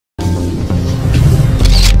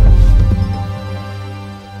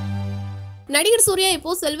நடிகர் சூர்யா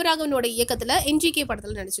இப்போ செல்வராகவனோட இயக்கத்துல என்ஜிகே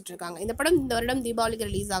படத்துல நடிச்சிட்டு இருக்காங்க. இந்த படம் இந்த வருடம் தீபாவளிக்கு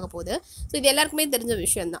ரிலீஸ் ஆக போகுது. ஸோ இது எல்லாருக்குமே தெரிஞ்ச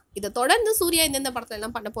விஷயம் தான். இதை தொடர்ந்து சூர்யா எந்தெந்த படத்துல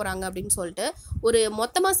எல்லாம் பண்ண போறாங்க அப்படின்னு சொல்லிட்டு ஒரு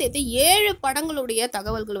மொத்தமா சேர்த்து 7 படங்களுடைய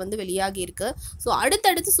தகவல்கள் வந்து வெளியாகி இருக்கு. ஸோ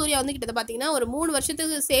அடுத்தடுத்து சூர்யா வந்து கிட்ட பார்த்தீங்கன்னா ஒரு 3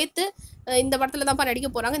 வருஷத்துக்கு சேர்த்து இந்த படத்துல தான்ப்பா நடிக்க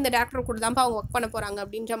போறாங்க, இந்த டேரக்டர் கூட தான்ப்பா அவங்க ஒர்க் பண்ண போறாங்க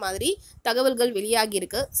அப்படின்ற மாதிரி தகவல்கள் வெளியாகி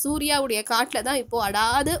இருக்கு. சூர்யாவுடைய காட்டில் தான் இப்போ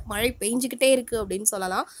அடாது மழை பெஞ்சுக்கிட்டே இருக்கு அப்படின்னு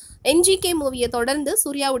சொல்லலாம். என்ஜிகே மூவியை தொடர்ந்து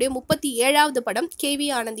சூர்யாவுடைய 37வது படம் கேவி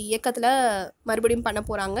ஆனந்த் இயக்கத்துல மறுபடியும் பண்ண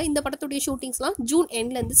போறாங்க. இந்த படத்துடைய ஷூட்டிங்ஸ்லாம் ஜூன்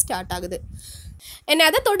எண்ட்ல இருந்து ஸ்டார்ட் ஆகுது.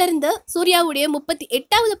 அதை தொடர்ந்து சூர்யாவுடைய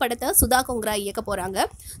 38வது படத்தை சுதா கொங்கரா இயக்க போறாங்க.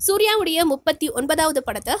 சூர்யாவுடைய 39வது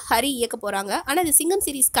படத்தை ஹரி இயக்க போறாங்க. ஆனா இது சிங்கம்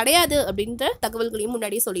சீரிஸ் கிடையாது அப்படின்ற தகவல்களையும்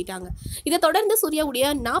முன்னாடியே சொல்லிட்டாங்க. இதை தொடர்ந்து சூர்யாவுடைய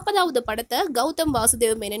 40வது படத்தை கௌதம்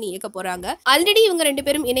வாசுதேவ் மேனன் இயக்க போறாங்க. ஆல்ரெடி இவங்க 2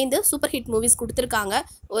 பேரும் இணைந்து சூப்பர் ஹிட் மூவிஸ் கொடுத்திருக்காங்க.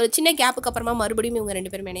 ஒரு சின்ன கேப்புக்கு அப்புறமா மறுபடியும் இவங்க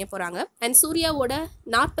 2 பேரும் இணைய போறாங்க. அண்ட் சூர்யாவோட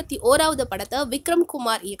 41வது படத்தை விக்ரம்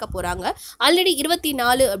குமார் இயக்க போறாங்க. ஆல்ரெடி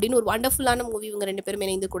 24 அப்படின்னு ஒரு வண்டர்ஃபுல்லான மூவி இவங்க 2 பேரும்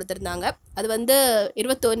இணைந்து கொடுத்திருந்தாங்க. அது வந்து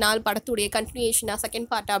 24 படத்துடைய கண்டினியூஷனா செகண்ட்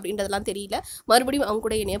பார்ட்டா அப்படின்றதெல்லாம் தெரியல. மறுபடியும் அவங்க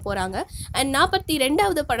கூட இணைய போறாங்க. அண்ட்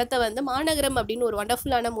 42வது படத்தை வந்து மாநகரம் அப்படின்னு ஒரு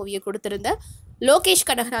வண்டர்ஃபுல்லான மூவியை கொடுத்திருந்த லோகேஷ்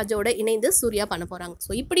கனகராஜோட இணைந்து சூர்யா பண்ண போறாங்க.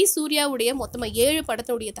 ஸோ இப்படி சூர்யாவுடைய மொத்தமாக 7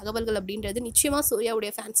 படத்துடைய தகவல்கள் அப்படின்றது நிச்சயமா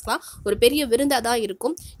சூர்யாவுடைய ஃபேன்ஸ்க்குலாம் ஒரு பெரிய விருந்தாக தான்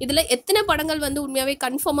இருக்கும். இதில் எத்தனை படங்கள் வந்து உண்மையாகவே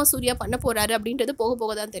கன்ஃபார்மாக சூர்யா பண்ண போறாரு அப்படின்றது போக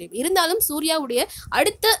போக தான் தெரியும். இருந்தாலும் சூர்யாவுடைய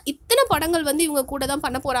அடுத்த இத்தனை படங்கள் வந்து இவங்க கூட தான்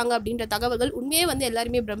பண்ண போறாங்க அப்படின்ற தகவல்கள் உண்மையே வந்து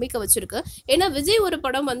எல்லாருமே பிரமிக்க வச்சிருக்கு. ஏன்னா விஜய் ஒரு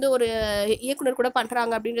படம் வந்து ஒரு இயக்குனர் கூட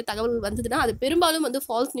பண்றாங்க அப்படின்ற தகவல் வந்ததுன்னா அது பெரும்பாலும் வந்து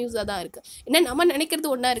ஃபால்ஸ் நியூஸாக தான் இருக்கு. ஏன்னா நம்ம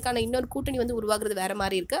நினைக்கிறது ஒன்றா இருக்கு, ஆனால் இன்னொரு கூட்டணி வந்து உருவாகிறது வேற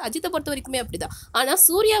மாதிரி இருக்கு. அஜித்தை பொறுத்த வரைக்குமே அப்படிதான். ஆனா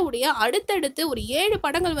சூர்யாவுடைய அடுத்தடுத்து ஒரு 7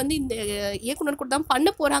 படங்கள் வந்து இந்த இயக்குனர் கூட தான் பண்ண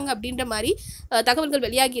போறாங்க அப்படின்ற மாதிரி தகவல்கள்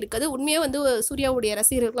வெளியாகி இருக்குது. உண்மையே வந்து சூர்யாவுடைய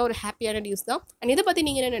ரசிகர்களுக்கு ஒரு ஹாப்பியான நியூஸ் தான். அண்ட் இதை பத்தி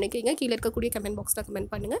நீங்க என்ன நினைக்கிறீங்க? கீழே இருக்கக்கூடிய கமெண்ட் பாக்ஸ்ல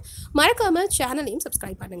கமெண்ட் பண்ணுங்க. மறக்காம சேனலையும்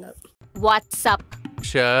சப்ஸ்கிரைப் பண்ணுங்க. WhatsApp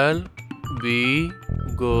Shall we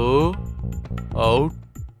go out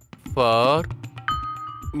for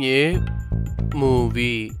a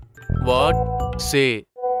movie? What say?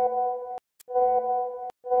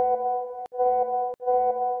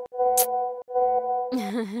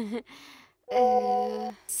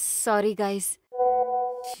 Sorry guys.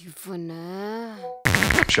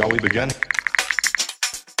 Shall we begin?